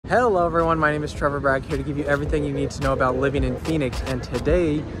Hello everyone, my name is Trevor Bragg, here to give you everything you need to know about living in Phoenix. And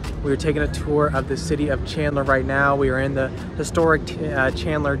today we are taking a tour of the city of Chandler right now. We are in the historic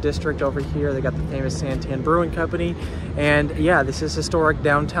Chandler district over here. They got the famous Santan Brewing Company. And yeah, this is historic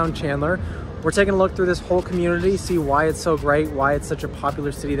downtown Chandler. We're taking a look through this whole community, see why it's so great, why it's such a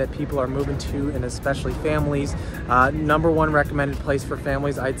popular city that people are moving to, and especially families. #1 recommended place for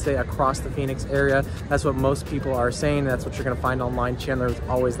families, I'd say, across the Phoenix area. That's what most people are saying. That's what you're gonna find online. Chandler is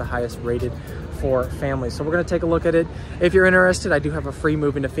always the highest rated for families. So we're gonna take a look at it. If you're interested, I do have a free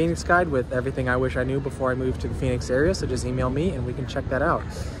Moving to Phoenix guide with everything I wish I knew before I moved to the Phoenix area. So just email me and we can check that out.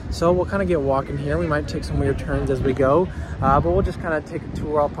 So we'll kind of get walking here. We might take some weird turns as we go, but we'll just kind of take a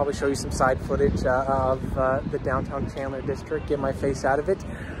tour. I'll probably show you some side footage of the downtown Chandler district, get my face out of it.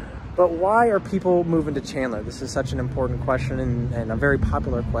 But why are people moving to Chandler? This is such an important question and a very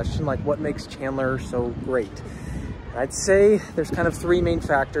popular question. Like, what makes Chandler so great? I'd say there's kind of three main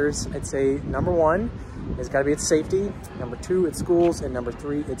factors. I'd say #1 has got to be its safety, #2 it's schools, and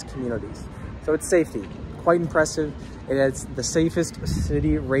 #3 it's communities. So it's safety, quite impressive. It has the safest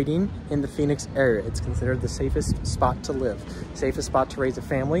city rating in the Phoenix area. It's considered the safest spot to live, safest spot to raise a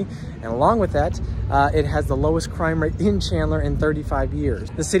family. And along with that, it has the lowest crime rate in Chandler in 35 years.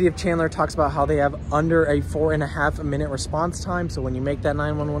 The city of Chandler talks about how they have under a 4.5 minute response time. So when you make that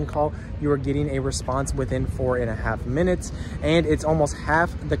 911 call, you are getting a response within 4.5 minutes. And it's almost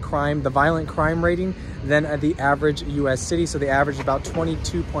half the violent crime rating than the average US city. So the average is about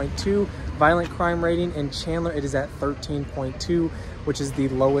 22.2 violent crime rating. In Chandler, it is at 13.2, which is the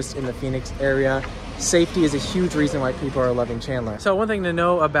lowest in the Phoenix area. Safety is a huge reason why people are loving Chandler. So one thing to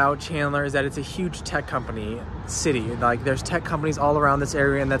know about Chandler is that it's a huge tech company city. Like, there's tech companies all around this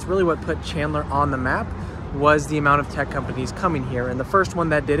area, and that's really what put Chandler on the map, was the amount of tech companies coming here. And the first one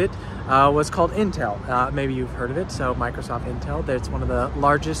that did it was called Intel. Maybe you've heard of it. So Microsoft Intel, it's one of the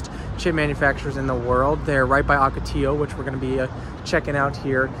largest chip manufacturers in the world. They're right by Ocotillo, which we're gonna be checking out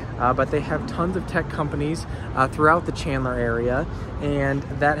here. But they have tons of tech companies throughout the Chandler area, and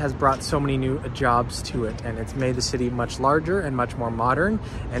that has brought so many new jobs to it. And it's made the city much larger and much more modern.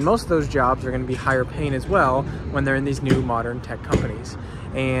 And most of those jobs are gonna be higher paying as well when they're in these new modern tech companies.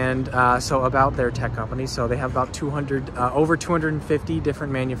 And so about their tech companies, so they have about over 250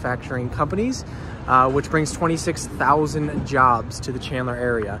 different manufacturing companies, which brings 26,000 jobs to the Chandler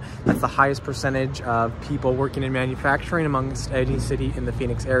area. That's the highest percentage of people working in manufacturing amongst any city in the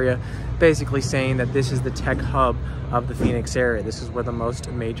Phoenix area, basically saying that this is the tech hub of the Phoenix area. This is where the most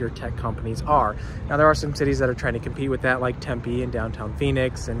major tech companies are. Now, there are some cities that are trying to compete with that, like Tempe and downtown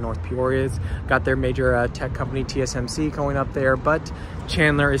Phoenix, and North Peoria's got their major tech company, TSMC, going up there, but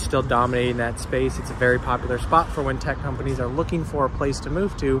Chandler is still dominating that space. It's a very popular spot for when tech companies are looking for a place to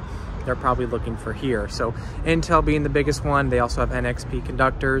move to. They're probably looking for here. So Intel being the biggest one, they also have NXP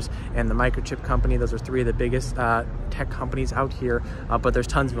Conductors and the Microchip Company. Those are three of the biggest tech companies out here, but there's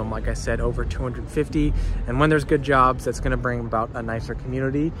tons of them, like I said, over 250. And when there's good jobs, that's gonna bring about a nicer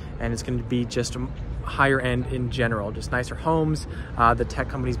community, and it's gonna be just higher end in general, just nicer homes. The tech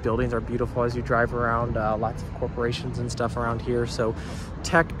companies' buildings are beautiful as you drive around, lots of corporations and stuff around here. So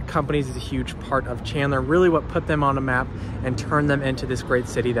tech companies is a huge part of Chandler, really what put them on a map and turned them into this great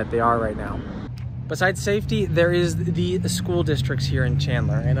city that they are right now. Besides safety, there is the school districts here in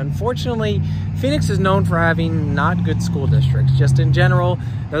Chandler. And unfortunately, Phoenix is known for having not good school districts. Just in general,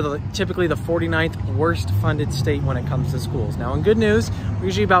 they're typically the 49th worst funded state when it comes to schools. Now, in good news, we're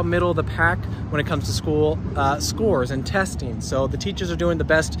usually about middle of the pack when it comes to school scores and testing. So the teachers are doing the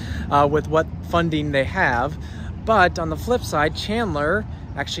best with what funding they have. But on the flip side, Chandler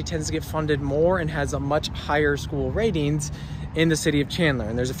actually tends to get funded more and has a much higher school ratings in the city of Chandler.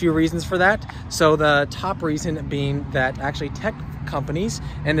 And there's a few reasons for that. So the top reason being that actually tech companies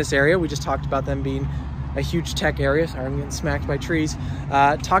in this area, we just talked about them being a huge tech area. Sorry, I'm getting smacked by trees.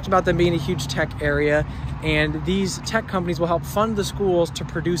 Talked about them being a huge tech area, and these tech companies will help fund the schools to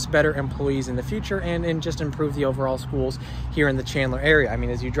produce better employees in the future and just improve the overall schools here in the Chandler area. I mean,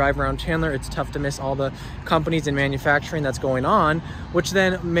 as you drive around Chandler, it's tough to miss all the companies and manufacturing that's going on, which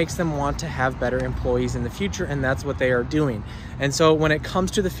then makes them want to have better employees in the future, and that's what they are doing. And so when it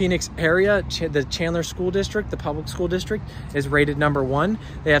comes to the Phoenix area, the Chandler School District, the public school district, is rated #1.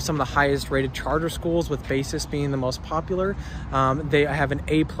 They have some of the highest rated charter schools, with Basis being the most popular. They have an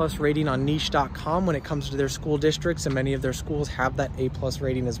A+ rating on niche.com when it comes to their school districts, and many of their schools have that A+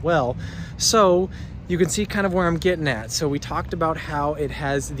 rating as well. So you can see kind of where I'm getting at. So we talked about how it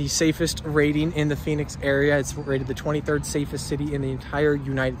has the safest rating in the Phoenix area. It's rated the 23rd safest city in the entire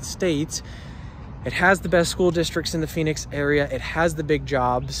United States. It has the best school districts in the Phoenix area. It has the big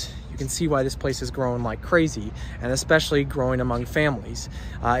jobs. You can see why this place is growing like crazy, and especially growing among families.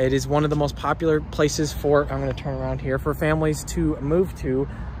 It is one of the most popular places for, I'm going to turn around here, for families to move to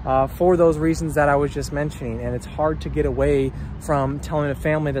for those reasons that I was just mentioning. And it's hard to get away from telling a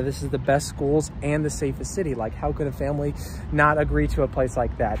family that this is the best schools and the safest city. Like, how could a family not agree to a place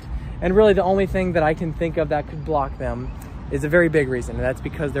like that? And really the only thing that I can think of that could block them is a very big reason, and that's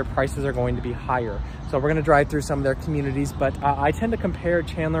because their prices are going to be higher. So we're gonna drive through some of their communities, but I tend to compare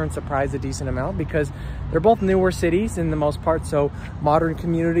Chandler and Surprise a decent amount because they're both newer cities in the most part, so modern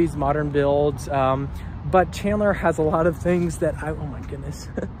communities, modern builds, but Chandler has a lot of things that oh my goodness,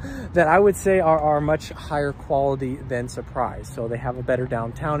 that I would say are much higher quality than Surprise. So they have a better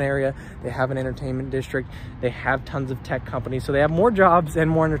downtown area, they have an entertainment district, they have tons of tech companies, so they have more jobs and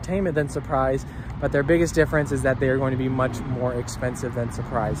more entertainment than Surprise, but their biggest difference is that they are going to be much more expensive than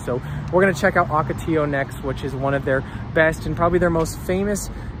Surprise. So we're gonna check out Ocotillo next, which is one of their best and probably their most famous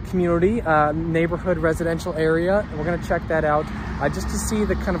community, neighborhood residential area. We're gonna check that out just to see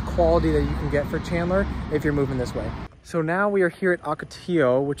the kind of quality that you can get for Chandler if you're moving this way. So now we are here at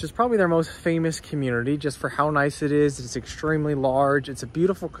Ocotillo, which is probably their most famous community just for how nice it is. It's extremely large. It's a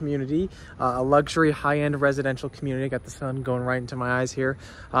beautiful community, a luxury high-end residential community. Got the sun going right into my eyes here,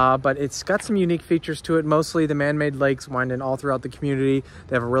 but it's got some unique features to it. Mostly the man-made lakes wind in all throughout the community.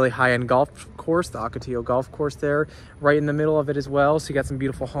 They have a really high-end golf course, the Ocotillo Golf Course there, right in the middle of it as well. So you got some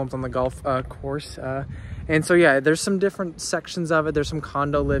beautiful homes on the golf course. And so, yeah, there's some different sections of it. There's some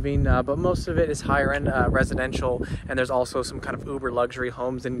condo living, but most of it is higher end residential. And there's also some kind of uber luxury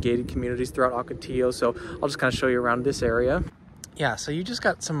homes and gated communities throughout Ocotillo. So I'll just kind of show you around this area. Yeah, so you just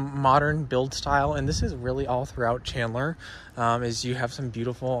got some modern build style, and this is really all throughout Chandler, is you have some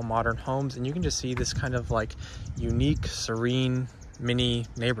beautiful modern homes, and you can just see this kind of like unique, serene, mini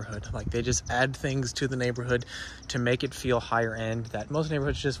neighborhood. Like, they just add things to the neighborhood to make it feel higher end that most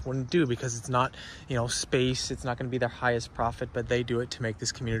neighborhoods just wouldn't do, because it's not, you know, space, it's not going to be their highest profit, but they do it to make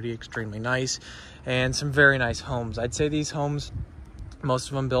this community extremely nice. And some very nice homes. I'd say these homes, most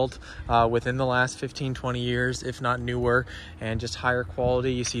of them built within the last 15-20 years, if not newer, and just higher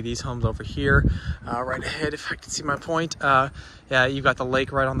quality. You see these homes over here right ahead, if I can see my point. Yeah, you've got the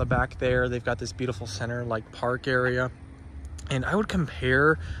lake right on the back there. They've got this beautiful center like park area. And I would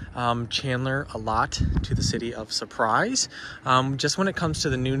compare Chandler a lot to the city of Surprise, just when it comes to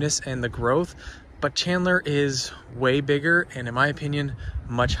the newness and the growth. But Chandler is way bigger and, in my opinion,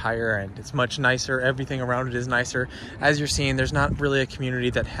 much higher end. It's much nicer. Everything around it is nicer. As you're seeing, there's not really a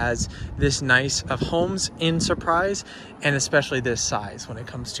community that has this nice of homes in Surprise, and especially this size when it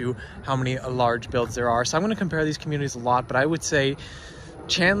comes to how many large builds there are. So I'm going to compare these communities a lot, but I would say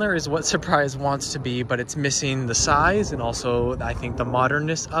Chandler is what Surprise wants to be, but it's missing the size and also, I think, the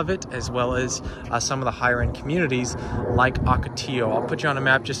modernness of it, as well as some of the higher end communities like Ocotillo. I'll put you on a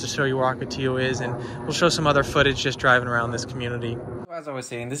map just to show you where Ocotillo is, and we'll show some other footage just driving around this community. As I was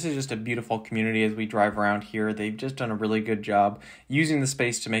saying, this is just a beautiful community as we drive around here. They've just done a really good job using the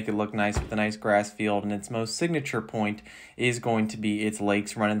space to make it look nice with a nice grass field, and its most signature point is going to be its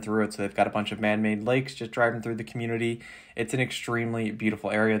lakes running through it. So they've got a bunch of man-made lakes just driving through the community. It's an extremely beautiful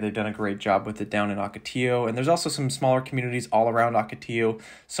area. They've done a great job with it down in Ocotillo, and there's also some smaller communities all around Ocotillo.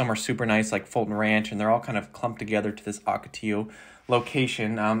 Some are super nice like Fulton Ranch, and they're all kind of clumped together to this Ocotillo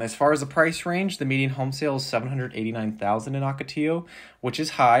location. As far as the price range, the median home sale is $789,000 in Ocotillo, which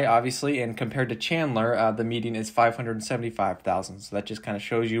is high, obviously, and compared to Chandler, the median is $575,000. So that just kind of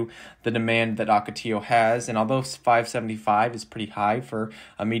shows you the demand that Ocotillo has. And although $575,000 is pretty high for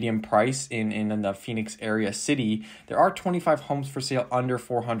a medium price in the Phoenix area city, there are 25 homes for sale under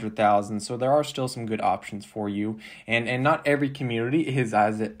 $400,000. So there are still some good options for you. And not every community is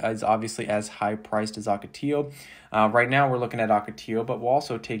obviously as high priced as Ocotillo. Right now we're looking at Ocotillo, but we'll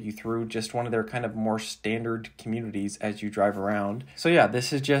also take you through just one of their kind of more standard communities as you drive around. So yeah,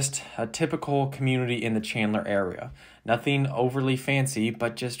 this is just a typical community in the Chandler area. Nothing overly fancy,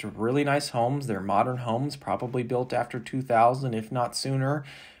 but just really nice homes. They're modern homes, probably built after 2000, if not sooner.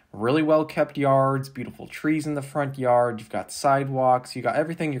 Really well kept yards, beautiful trees in the front yard, you've got sidewalks, you got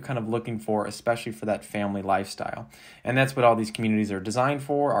everything you're kind of looking for, especially for that family lifestyle. And that's what all these communities are designed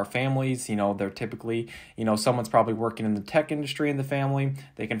for. Our families, you know, they're typically, you know, someone's probably working in the tech industry in the family.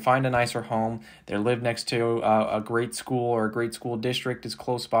 They can find a nicer home. They live next to a great school, or a great school district is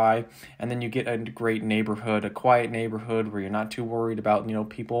close by. And then you get a great neighborhood, a quiet neighborhood where you're not too worried about, you know,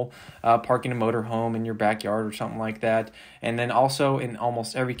 people parking a motorhome in your backyard or something like that. And then also in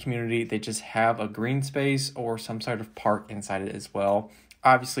almost every community, they just have a green space or some sort of park inside it as well,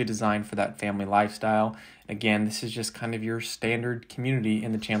 obviously designed for that family lifestyle. Again, this is just kind of your standard community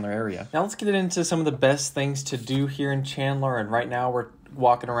in the Chandler area. Now let's get into some of the best things to do here in Chandler, and right now we're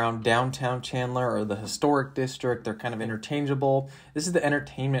walking around downtown Chandler or the historic district. They're kind of interchangeable. This is the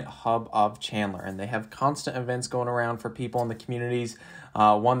entertainment hub of Chandler, and they have constant events going around for people in the communities.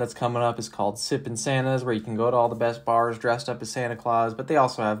 One that's coming up is called Sippin' Santas, where you can go to all the best bars dressed up as Santa Claus, but they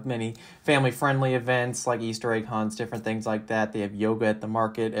also have many family-friendly events like Easter egg hunts, different things like that. They have yoga at the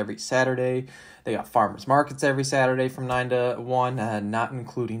market every Saturday. They got farmers markets every Saturday from 9 to 1, not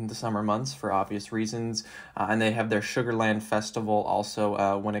including the summer months for obvious reasons. And they have their Sugarland Festival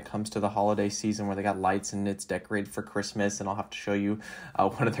also when it comes to the holiday season, where they got lights and it's decorated for Christmas. And I'll have to show you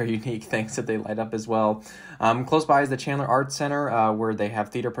one of their unique things that they light up as well. Close by is the Chandler Arts Center, where they have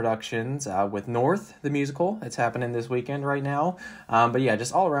theater productions with North, the musical. It's happening this weekend right now. But yeah,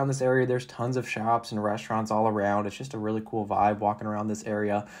 just all around this area, there's tons of shops and restaurants all around. It's just a really cool vibe walking around this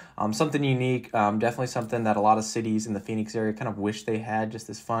area. Something unique. Definitely something that a lot of cities in the Phoenix area kind of wish they had, just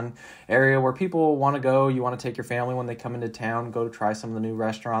this fun area where people want to go. You want to take your family when they come into town, go to try some of the new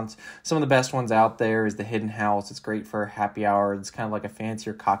restaurants. Some of the best ones out there is the Hidden House. It's great for happy hour. It's kind of like a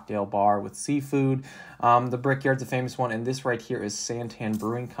fancier cocktail bar with seafood. The Brickyard's a famous one, and this right here is Santan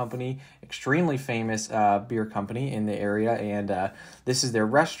Brewing Company, extremely famous beer company in the area, and this is their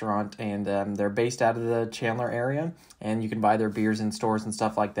restaurant, and they're based out of the Chandler area, and you can buy their beers in stores and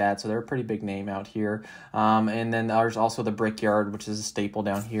stuff like that, so they're a pretty big name out here. And then there's also the Brickyard, which is a staple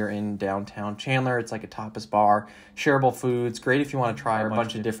down here in downtown Chandler. It's like a tapas bar, shareable foods, great if you want to try a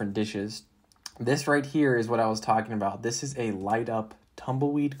bunch of different dishes. This right here is what I was talking about. This is a light-up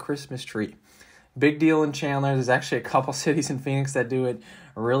tumbleweed Christmas tree. Big deal in Chandler. There's actually a couple cities in Phoenix that do it.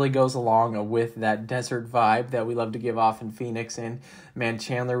 Really goes along with that desert vibe that we love to give off in Phoenix. And man,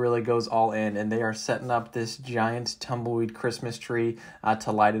 Chandler really goes all in, and they are setting up this giant tumbleweed Christmas tree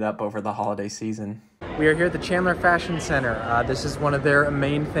to light it up over the holiday season. We are here at the Chandler Fashion Center. This is one of their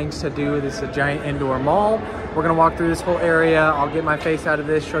main things to do. This is a giant indoor mall. We're gonna walk through this whole area. I'll get my face out of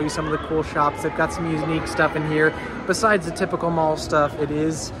this, show you some of the cool shops. They've got some unique stuff in here. Besides the typical mall stuff,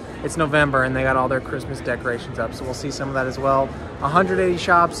 it's November and they got all their Christmas decorations up, so we'll see some of that as well. 180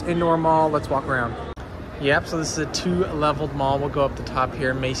 shops, indoor mall. Let's walk around. Yep, so this is a 2-leveled mall. We'll go up the top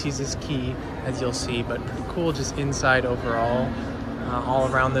here. Macy's is key, as you'll see, but pretty cool just inside overall.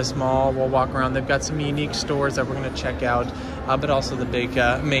 All around this mall, we'll walk around. They've got some unique stores that we're going to check out, but also the big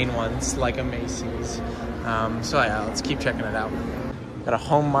main ones like a Macy's. So yeah, let's keep checking it out. Got a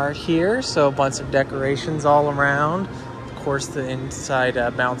Home Mart here, so a bunch of decorations all around. Of course, the inside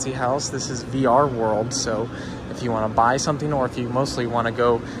bouncy house. This is VR World, so if you want to buy something or if you mostly want to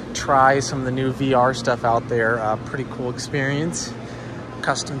go try some of the new VR stuff out there, pretty cool experience.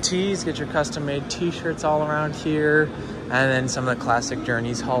 Custom tees, get your custom made t-shirts all around here. And then some of the classic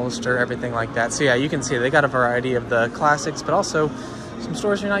Journeys, Hollister, everything like that. So yeah, you can see they got a variety of the classics, but also some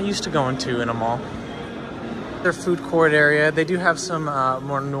stores you're not used to going to in a mall. Their food court area, they do have some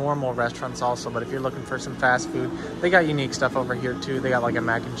more normal restaurants also, but if you're looking for some fast food, they got unique stuff over here too. They got like a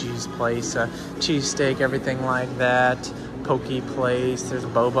mac and cheese place, cheesesteak, everything like that. Poke place, there's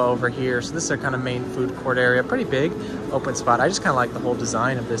boba over here. So this is their kind of main food court area, pretty big, open spot. I just kind of like the whole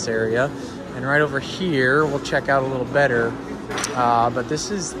design of this area. And right over here, we'll check out a little better, but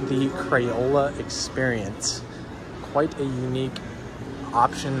this is the Crayola Experience. Quite a unique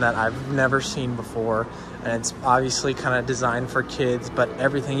option that I've never seen before, and it's obviously kind of designed for kids, but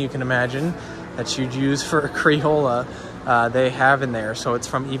everything you can imagine that you'd use for a Crayola, they have in there. So it's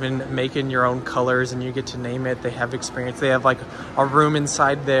from even making your own colors and you get to name it. They have experience. They have like a room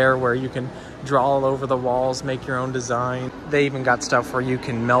inside there where you can draw all over the walls, make your own design. They even got stuff where you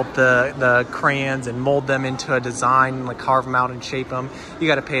can melt the crayons and mold them into a design, like carve them out and shape them. You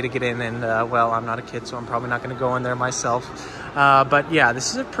got to pay to get in, and well, I'm not a kid, so I'm probably not going to go in there myself. But yeah, this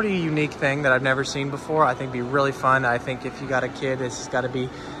is a pretty unique thing that I've never seen before. I think it'd be really fun. I think if you got a kid, it's got to be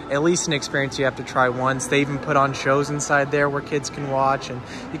at least an experience you have to try once. They even put on shows inside there where kids can watch, and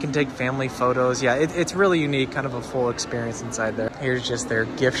you can take family photos. Yeah, it's really unique, kind of a full experience inside there. Here's just their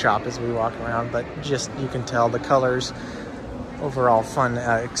gift shop as we walk around, but just you can tell the colors. Overall fun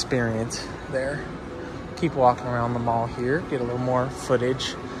experience there. Keep walking around the mall here, get a little more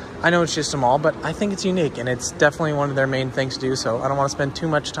footage. I know it's just a mall, but I think it's unique, and it's definitely one of their main things to do, so I don't want to spend too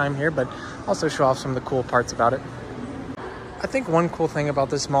much time here, but also show off some of the cool parts about it. I think one cool thing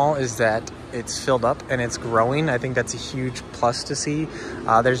about this mall is that it's filled up and it's growing. I think that's a huge plus to see.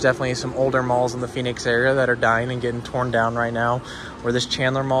 There's definitely some older malls in the Phoenix area that are dying and getting torn down right now. Where this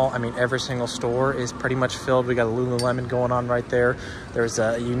Chandler mall, I mean, every single store is pretty much filled. We got a Lululemon going on right there. There's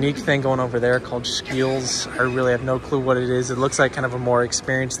a unique thing going over there called Skills. I really have no clue what it is. It looks like kind of a more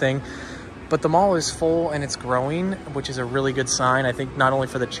experienced thing. But the mall is full and it's growing, which is a really good sign, I think, not only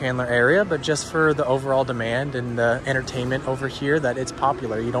for the Chandler area, but just for the overall demand and the entertainment over here, that it's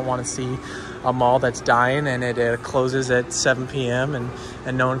popular. You don't want to see a mall that's dying and it closes at 7 p.m.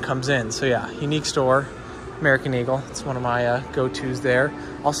 and no one comes in. So yeah, unique store, American Eagle. It's one of my go-tos there.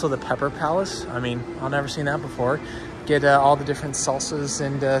 Also the Pepper Palace. I mean, I've never seen that before. Get all the different salsas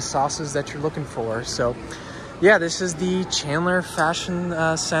and sauces that you're looking for. So yeah, this is the Chandler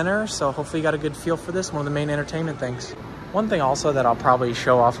Fashion Center, so hopefully you got a good feel for this, one of the main entertainment things. One thing also that I'll probably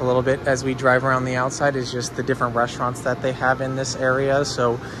show off a little bit as we drive around the outside is just the different restaurants that they have in this area.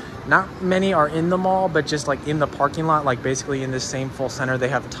 So not many are in the mall, but just like in the parking lot, like basically in this same full center, they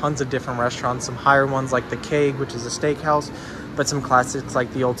have tons of different restaurants, some higher ones like the Keg, which is a steakhouse, but some classics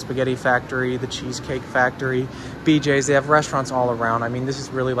like the Old Spaghetti Factory, the Cheesecake Factory, BJ's. They have restaurants all around. I mean, this is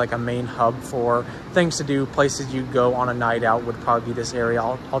really like a main hub for things to do, places you go on a night out would probably be this area.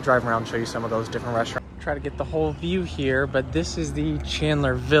 I'll drive around and show you some of those different restaurants. Try to get the whole view here, but this is the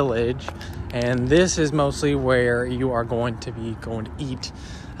Chandler Village, and this is mostly where you are going to eat,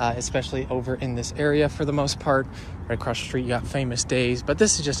 especially over in this area for the most part. Right across the street you got Famous Days, but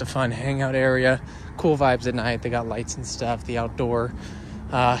this is just a fun hangout area. Cool vibes at night. They got lights and stuff, the outdoor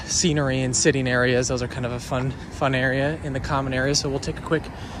scenery and sitting areas. Those are kind of a fun area in the common area, so we'll take a quick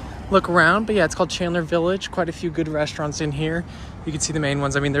look around. But yeah, it's called Chandler Village. Quite a few good restaurants in here. You can see the main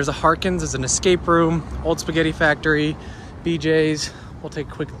ones. I mean, there's a Harkins, there's an escape room, Old Spaghetti Factory, BJ's. We'll take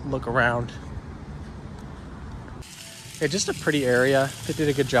a quick look around. Yeah, just a pretty area. They did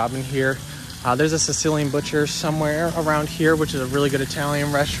a good job in here. There's a Sicilian Butcher somewhere around here, which is a really good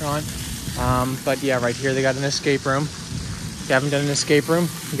Italian restaurant. But yeah, right here they got an escape room. If you haven't done an escape room,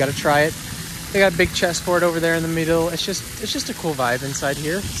 you got to try it. They got a big chessboard over there in the middle. It's just a cool vibe inside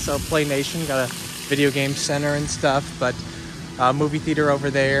here. So Play Nation, got a video game center and stuff, but movie theater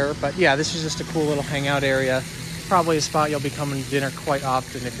over there. But yeah, this is just a cool little hangout area. Probably a spot you'll be coming to dinner quite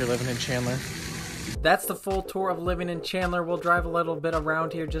often if you're living in Chandler. That's the full tour of living in Chandler. We'll drive a little bit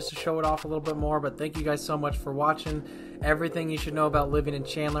around here just to show it off a little bit more, but thank you guys so much for watching. Everything you should know about living in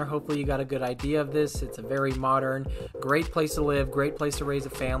Chandler. Hopefully you got a good idea of this. It's a very modern, great place to live, great place to raise a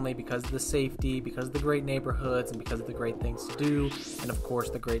family because of the safety, because of the great neighborhoods, and because of the great things to do, and of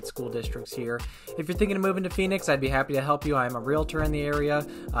course the great school districts here. If you're thinking of moving to Phoenix, I'd be happy to help you. I am a realtor in the area.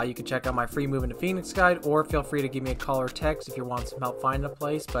 You can check out my free Moving to Phoenix guide, or feel free to give me a call or text if you want some help finding a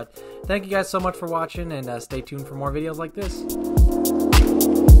place. But thank you guys so much for watching, and stay tuned for more videos like this.